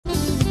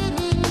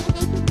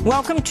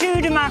Welcome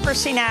to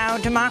Democracy Now!,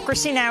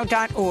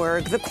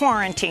 democracynow.org, The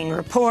Quarantine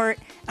Report.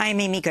 I'm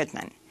Amy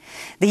Goodman.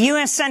 The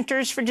U.S.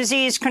 Centers for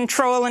Disease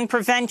Control and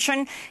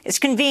Prevention is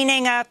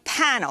convening a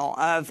panel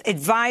of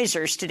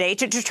advisors today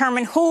to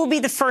determine who will be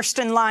the first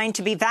in line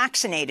to be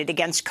vaccinated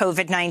against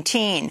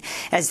COVID-19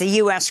 as the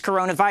U.S.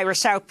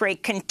 coronavirus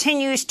outbreak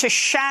continues to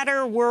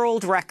shatter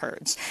world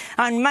records.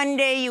 On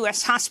Monday,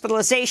 U.S.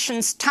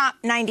 hospitalizations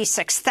topped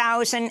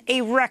 96,000, a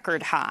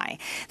record high.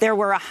 There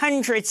were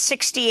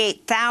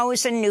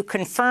 168,000 new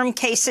confirmed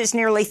cases,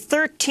 nearly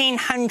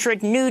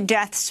 1,300 new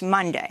deaths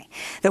Monday.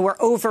 There were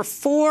over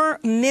 4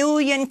 million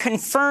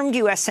confirmed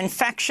U.S.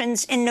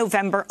 infections in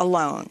November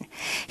alone.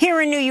 Here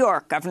in New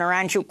York, Governor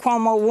Andrew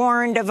Cuomo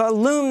warned of a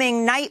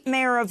looming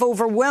nightmare of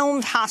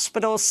overwhelmed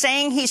hospitals,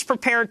 saying he's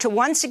prepared to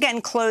once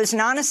again close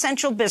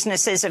non-essential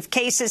businesses if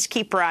cases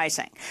keep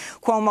rising.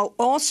 Cuomo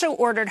also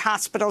ordered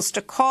hospitals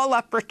to call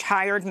up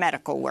retired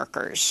medical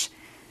workers.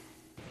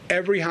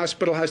 Every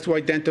hospital has to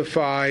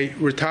identify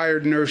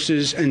retired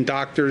nurses and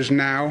doctors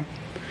now.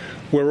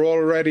 We're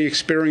already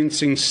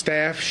experiencing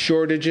staff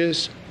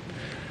shortages.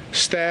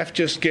 Staff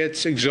just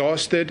gets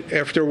exhausted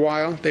after a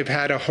while. They've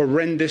had a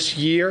horrendous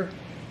year.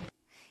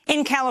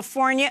 In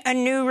California, a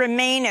new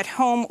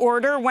remain-at-home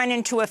order went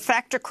into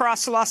effect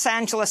across Los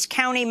Angeles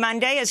County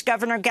Monday as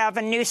Governor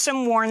Gavin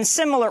Newsom warned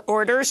similar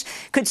orders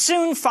could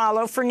soon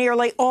follow for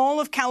nearly all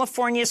of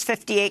California's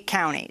 58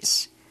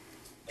 counties.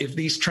 If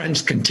these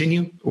trends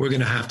continue, we're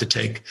going to have to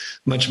take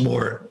much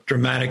more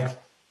dramatic,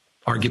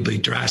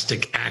 arguably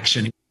drastic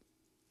action.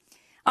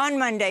 On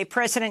Monday,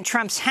 President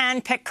Trump's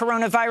hand-picked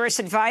coronavirus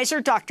advisor,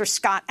 Dr.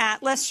 Scott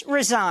Atlas,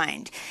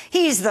 resigned.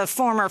 He's the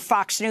former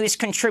Fox News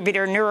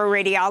contributor,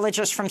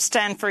 neuroradiologist from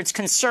Stanford's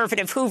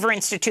conservative Hoover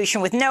Institution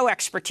with no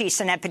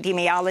expertise in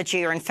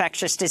epidemiology or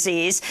infectious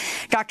disease.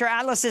 Dr.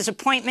 Atlas's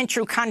appointment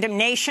drew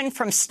condemnation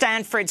from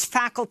Stanford's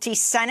faculty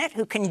senate,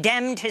 who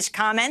condemned his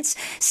comments.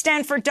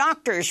 Stanford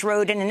doctors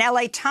wrote in an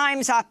LA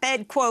Times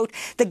op-ed, quote,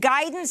 "The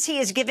guidance he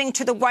is giving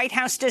to the White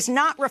House does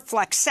not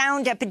reflect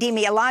sound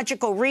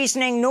epidemiological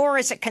reasoning, nor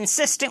is it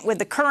consistent with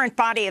the current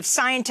body of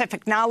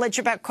scientific knowledge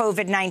about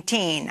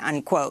COVID-19,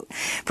 unquote.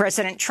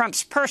 President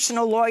Trump's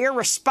personal lawyer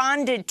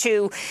responded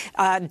to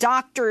a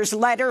doctor's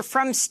letter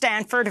from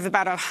Stanford of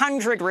about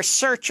 100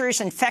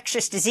 researchers,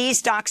 infectious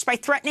disease docs, by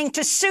threatening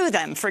to sue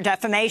them for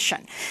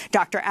defamation.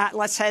 Dr.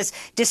 Atlas has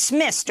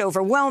dismissed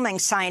overwhelming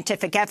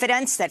scientific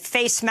evidence that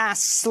face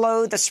masks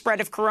slow the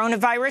spread of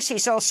coronavirus.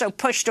 He's also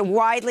pushed a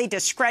widely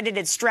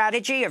discredited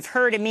strategy of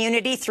herd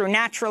immunity through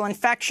natural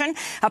infection,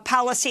 a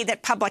policy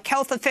that public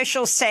health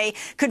officials say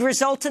could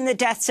result in the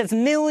deaths of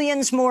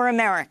millions more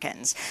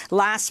Americans.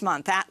 Last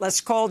month, Atlas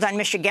called on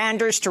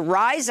Michiganders to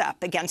rise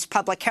up against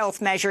public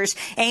health measures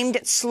aimed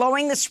at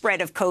slowing the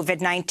spread of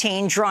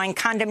COVID-19, drawing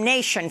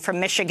condemnation from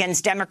Michigan's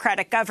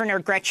Democratic Governor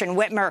Gretchen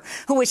Whitmer,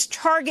 who was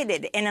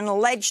targeted in an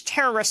alleged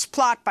terrorist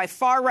plot by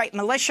far-right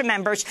militia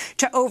members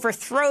to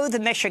overthrow the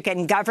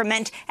Michigan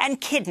government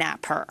and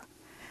kidnap her.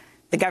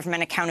 The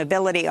Government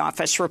Accountability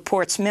Office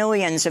reports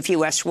millions of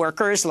U.S.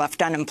 workers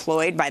left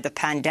unemployed by the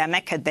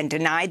pandemic have been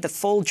denied the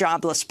full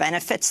jobless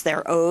benefits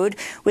they're owed,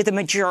 with a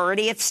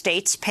majority of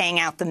states paying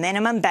out the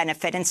minimum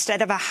benefit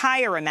instead of a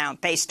higher amount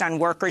based on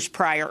workers'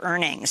 prior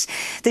earnings.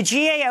 The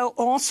GAO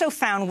also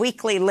found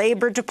weekly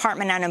Labor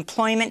Department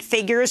unemployment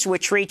figures,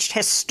 which reached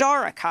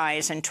historic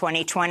highs in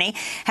 2020,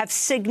 have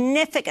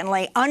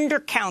significantly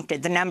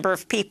undercounted the number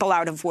of people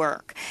out of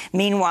work.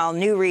 Meanwhile,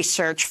 new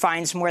research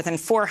finds more than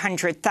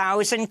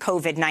 400,000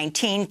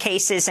 COVID-19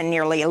 cases and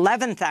nearly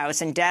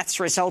 11,000 deaths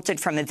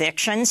resulted from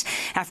evictions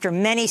after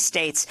many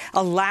states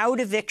allowed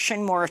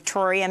eviction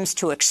moratoriums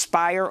to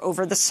expire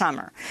over the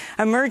summer.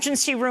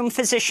 Emergency room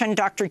physician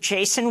Dr.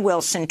 Jason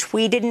Wilson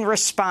tweeted in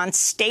response,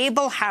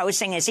 "Stable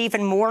housing is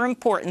even more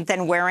important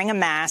than wearing a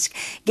mask.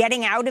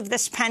 Getting out of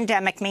this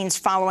pandemic means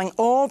following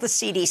all the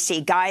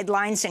CDC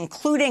guidelines,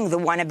 including the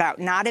one about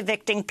not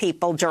evicting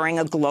people during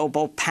a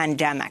global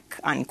pandemic,"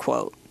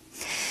 unquote.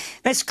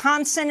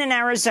 Wisconsin and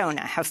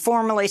Arizona have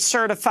formally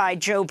certified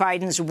Joe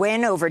Biden's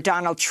win over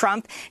Donald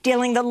Trump,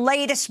 dealing the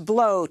latest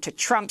blow to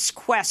Trump's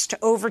quest to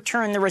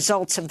overturn the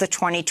results of the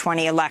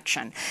 2020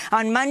 election.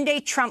 On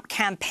Monday, Trump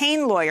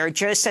campaign lawyer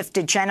Joseph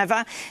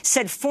diGenova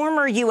said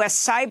former U.S.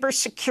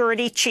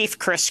 cybersecurity chief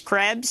Chris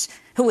Krebs,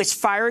 who was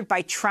fired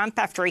by Trump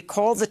after he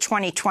called the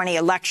 2020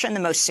 election the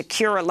most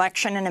secure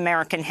election in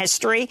American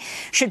history,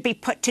 should be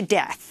put to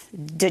death.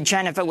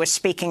 diGenova was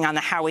speaking on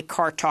the Howie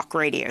Carr Talk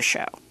radio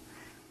show.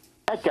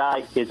 That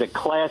guy is a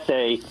Class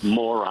A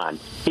moron.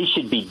 He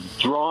should be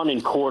drawn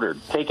and quartered,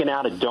 taken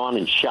out at dawn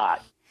and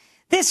shot.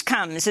 This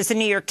comes as the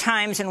New York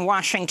Times and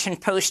Washington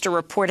Post are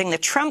reporting the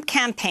Trump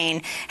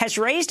campaign has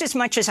raised as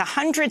much as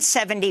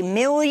 $170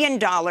 million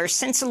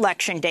since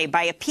Election Day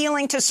by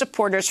appealing to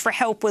supporters for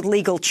help with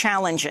legal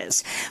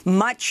challenges.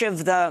 Much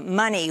of the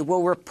money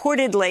will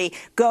reportedly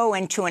go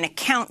into an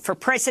account for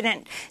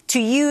President to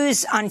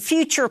use on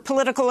future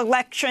political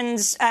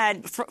elections,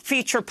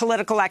 future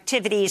political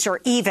activities,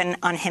 or even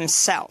on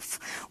himself.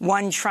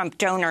 One Trump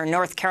donor,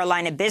 North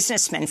Carolina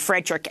businessman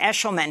Frederick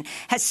Eshelman,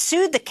 has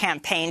sued the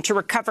campaign to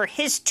recover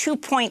his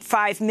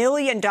 $2.5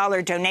 million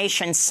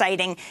donation,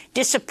 citing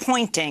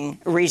disappointing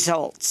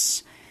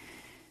results.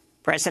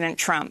 President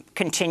Trump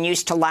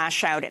continues to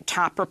lash out at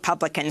top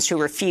Republicans who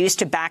refuse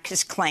to back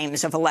his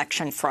claims of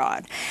election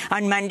fraud.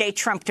 On Monday,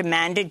 Trump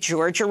demanded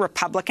Georgia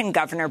Republican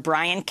Governor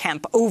Brian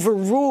Kemp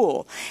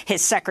overrule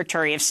his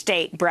Secretary of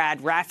State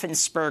Brad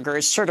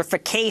Raffensperger's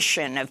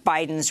certification of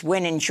Biden's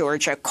win in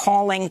Georgia,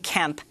 calling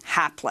Kemp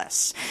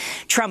hapless.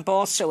 Trump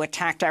also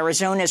attacked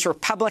Arizona's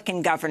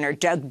Republican Governor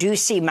Doug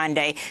Ducey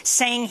Monday,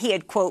 saying he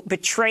had, quote,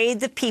 betrayed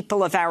the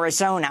people of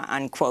Arizona,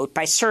 unquote,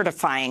 by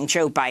certifying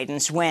Joe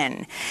Biden's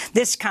win.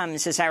 This comes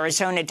as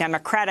Arizona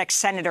Democratic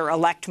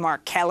Senator-elect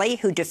Mark Kelly,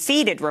 who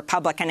defeated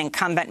Republican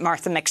incumbent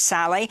Martha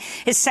McSally,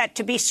 is set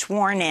to be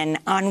sworn in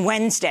on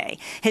Wednesday.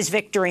 His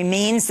victory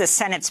means the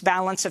Senate's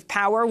balance of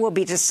power will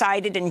be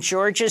decided in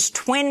Georgia's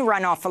twin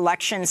runoff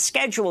elections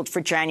scheduled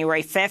for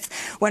January 5th,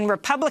 when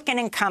Republican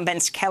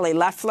incumbents Kelly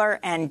Loeffler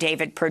and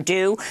David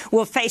Perdue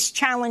will face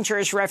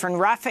challengers Reverend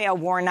Raphael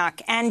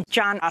Warnock and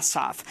Jon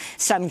Ossoff.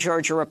 Some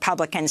Georgia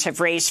Republicans have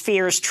raised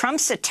fears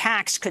Trump's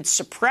attacks could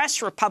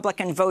suppress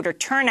Republican voter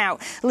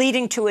turnout,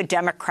 leading to a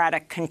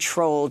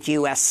Democratic-controlled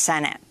U.S.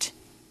 Senate.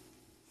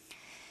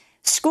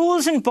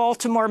 Schools in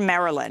Baltimore,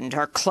 Maryland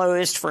are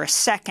closed for a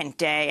second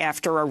day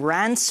after a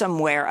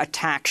ransomware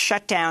attack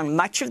shut down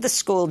much of the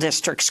school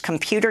district's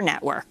computer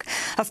network.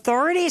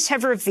 Authorities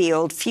have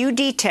revealed few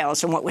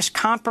details on what was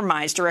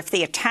compromised or if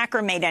the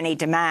attacker made any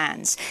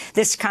demands.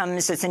 This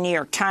comes as the New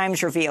York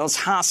Times reveals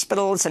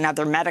hospitals and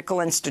other medical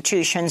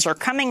institutions are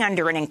coming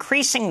under an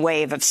increasing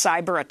wave of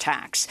cyber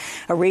attacks.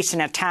 A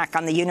recent attack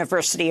on the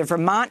University of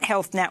Vermont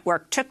Health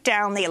Network took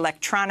down the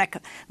electronic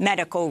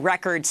medical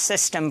record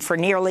system for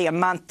nearly a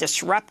month,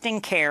 disrupting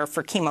care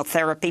for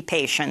chemotherapy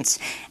patients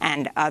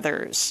and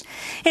others.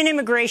 In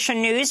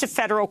immigration news, a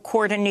federal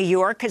court in New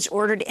York has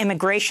ordered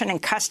Immigration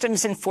and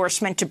Customs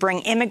Enforcement to bring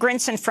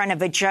immigrants in front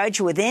of a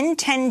judge within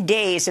 10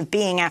 days of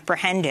being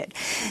apprehended.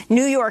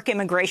 New York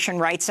immigration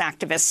rights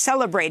activists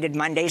celebrated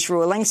Monday's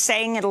ruling,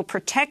 saying it'll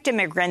protect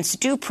immigrants'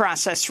 due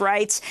process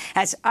rights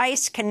as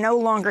ICE can no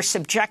longer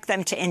subject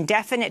them to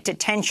indefinite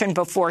detention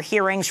before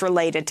hearings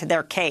related to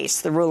their case.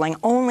 The ruling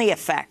only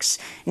affects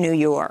New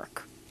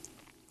York.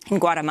 In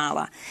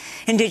Guatemala,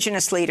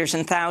 indigenous leaders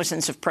and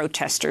thousands of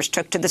protesters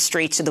took to the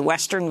streets of the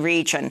western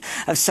region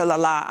of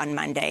Sololá on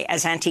Monday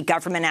as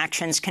anti-government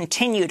actions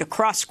continued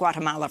across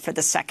Guatemala for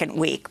the second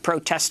week.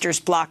 Protesters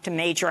blocked a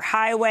major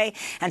highway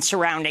and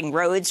surrounding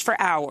roads for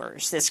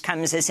hours. This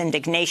comes as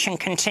indignation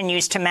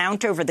continues to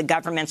mount over the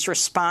government's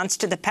response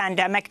to the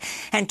pandemic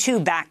and two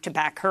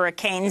back-to-back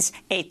hurricanes,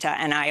 Eta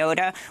and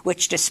Iota,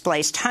 which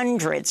displaced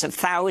hundreds of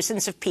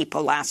thousands of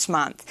people last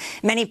month.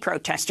 Many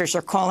protesters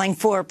are calling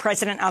for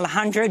President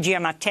Alejandro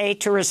Giammattei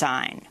to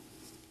resign.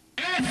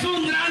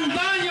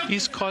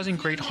 He's causing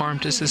great harm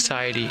to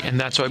society, and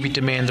that's why we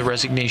demand the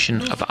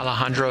resignation of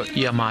Alejandro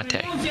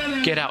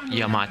Giammattei. Get out,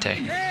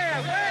 Giammattei.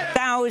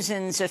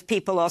 Thousands of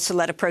people also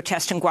led a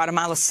protest in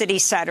Guatemala City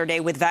Saturday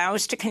with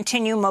vows to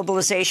continue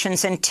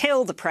mobilizations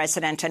until the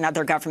president and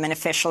other government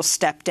officials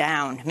step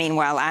down.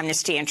 Meanwhile,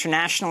 Amnesty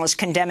International is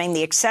condemning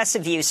the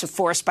excessive use of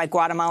force by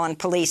Guatemalan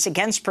police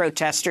against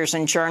protesters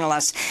and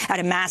journalists at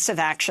a massive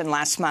action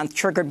last month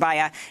triggered by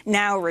a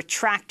now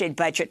retracted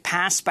budget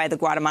passed by the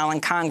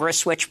Guatemalan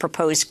Congress, which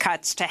proposed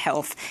cuts to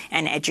health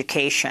and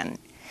education.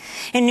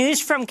 In news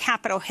from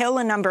Capitol Hill,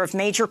 a number of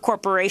major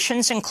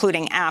corporations,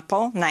 including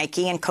Apple,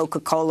 Nike, and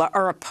Coca-Cola,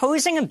 are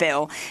opposing a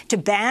bill to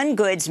ban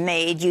goods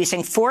made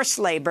using forced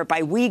labor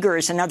by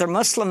Uyghurs and other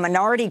Muslim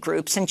minority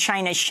groups in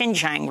China's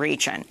Xinjiang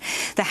region.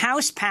 The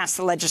House passed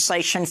the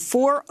legislation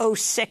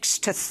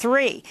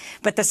 406-3,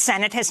 but the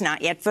Senate has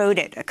not yet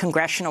voted. A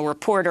congressional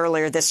report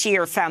earlier this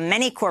year found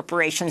many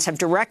corporations have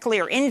directly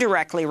or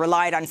indirectly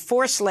relied on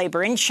forced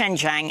labor in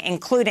Xinjiang,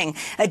 including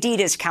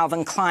Adidas,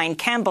 Calvin Klein,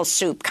 Campbell's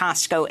Soup,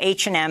 Costco,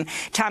 H&M,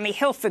 Tommy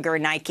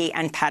Hilfiger, Nike,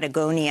 and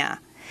Patagonia.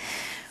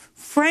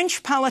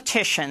 French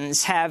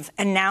politicians have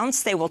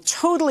announced they will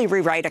totally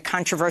rewrite a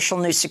controversial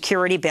new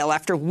security bill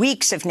after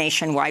weeks of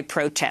nationwide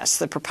protests.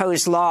 The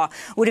proposed law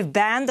would have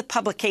banned the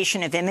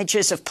publication of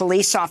images of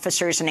police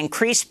officers and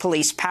increased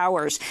police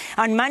powers.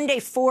 On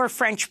Monday, 4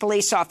 French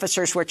police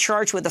officers were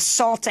charged with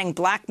assaulting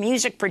black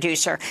music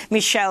producer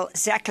Michel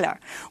Zecler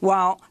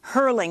while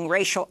hurling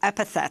racial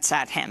epithets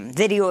at him.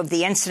 Video of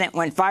the incident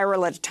went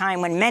viral at a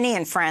time when many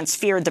in France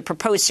feared the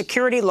proposed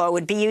security law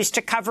would be used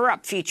to cover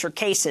up future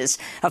cases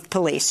of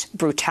police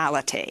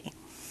brutality.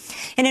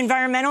 In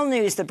environmental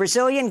news, the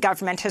Brazilian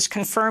government has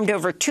confirmed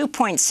over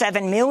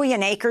 2.7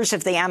 million acres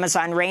of the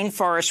Amazon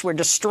rainforest were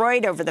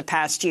destroyed over the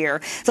past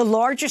year, the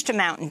largest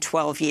amount in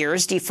 12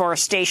 years.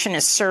 Deforestation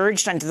has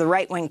surged under the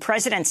right-wing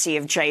presidency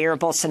of Jair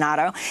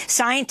Bolsonaro.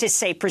 Scientists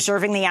say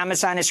preserving the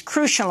Amazon is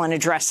crucial in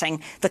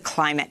addressing the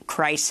climate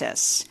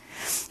crisis.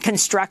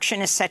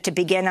 Construction is set to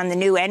begin on the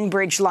new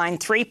Enbridge Line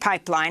 3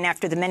 pipeline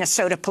after the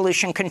Minnesota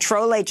Pollution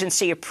Control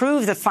Agency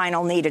approved the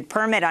final needed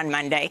permit on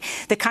Monday.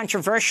 The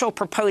controversial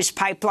proposed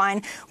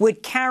pipeline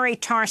would carry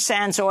tar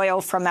sands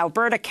oil from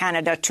Alberta,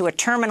 Canada, to a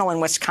terminal in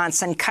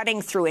Wisconsin,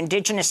 cutting through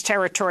Indigenous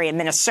territory in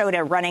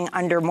Minnesota, running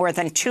under more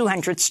than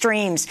 200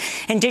 streams.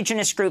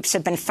 Indigenous groups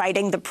have been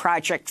fighting the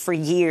project for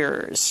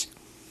years.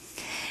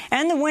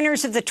 And the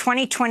winners of the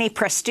 2020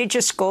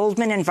 prestigious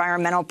Goldman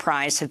Environmental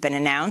Prize have been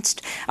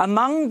announced.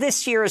 Among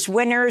this year's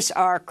winners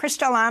are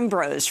Crystal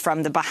Ambrose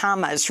from the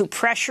Bahamas, who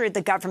pressured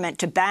the government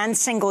to ban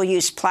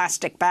single-use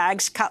plastic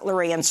bags,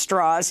 cutlery and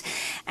straws,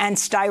 and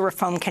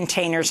styrofoam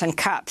containers and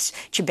cups.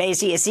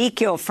 Chibeze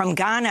Ezekiel from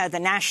Ghana, the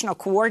national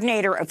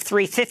coordinator of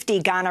 350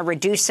 Ghana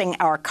Reducing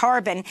Our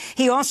Carbon.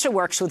 He also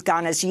works with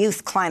Ghana's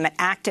youth climate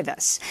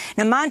activists.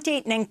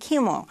 Namante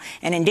Nenkimo,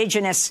 an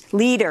indigenous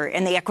leader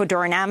in the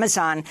Ecuadorian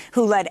Amazon,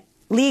 who led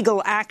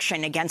legal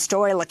action against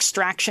oil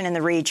extraction in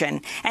the region,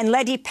 and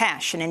Ledi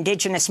Pesh, an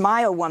indigenous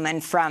Maya woman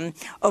from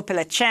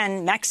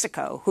Opelachen,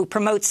 Mexico, who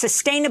promotes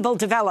sustainable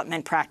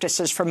development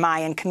practices for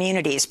Mayan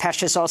communities.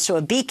 Pesh is also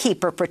a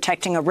beekeeper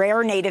protecting a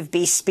rare native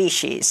bee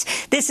species.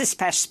 This is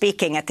Pesh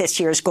speaking at this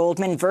year's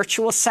Goldman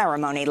virtual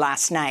ceremony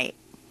last night.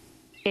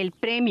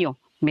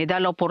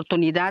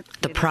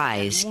 The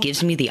prize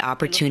gives me the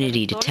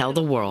opportunity to tell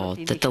the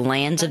world that the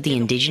lands of the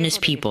indigenous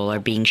people are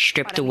being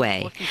stripped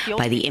away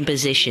by the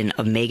imposition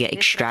of mega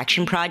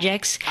extraction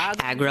projects,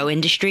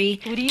 agro-industry,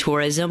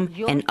 tourism,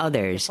 and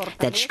others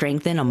that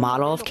strengthen a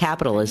model of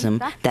capitalism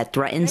that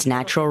threatens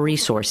natural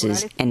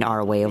resources and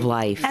our way of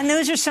life. And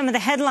those are some of the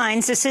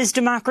headlines. This is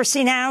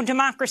Democracy Now!,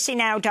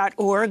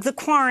 democracynow.org, The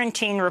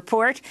Quarantine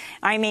Report.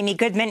 I'm Amy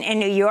Goodman in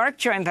New York,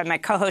 joined by my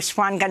co-host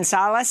Juan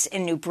Gonzalez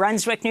in New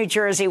Brunswick, New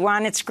Jersey.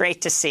 Juan, it's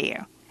great to see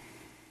you.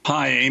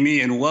 Hi, Amy,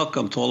 and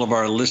welcome to all of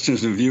our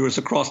listeners and viewers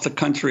across the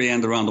country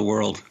and around the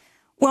world.